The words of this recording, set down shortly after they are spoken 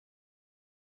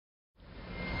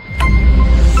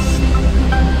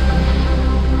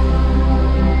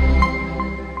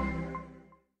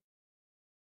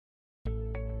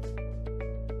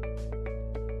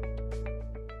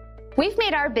We've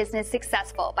made our business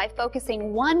successful by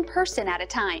focusing one person at a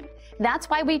time.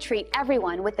 That's why we treat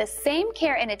everyone with the same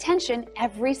care and attention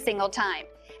every single time.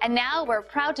 And now we're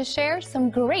proud to share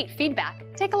some great feedback.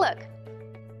 Take a look.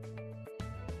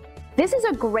 This is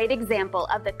a great example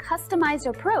of the customized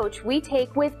approach we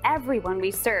take with everyone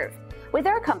we serve. With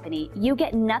our company, you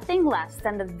get nothing less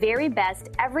than the very best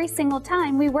every single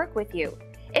time we work with you.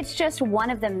 It's just one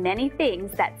of the many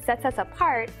things that sets us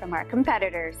apart from our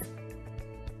competitors.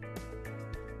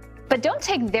 But don't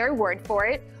take their word for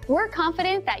it. We're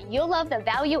confident that you'll love the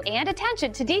value and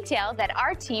attention to detail that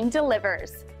our team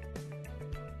delivers.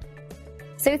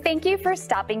 So thank you for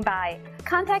stopping by.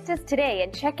 Contact us today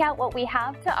and check out what we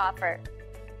have to offer.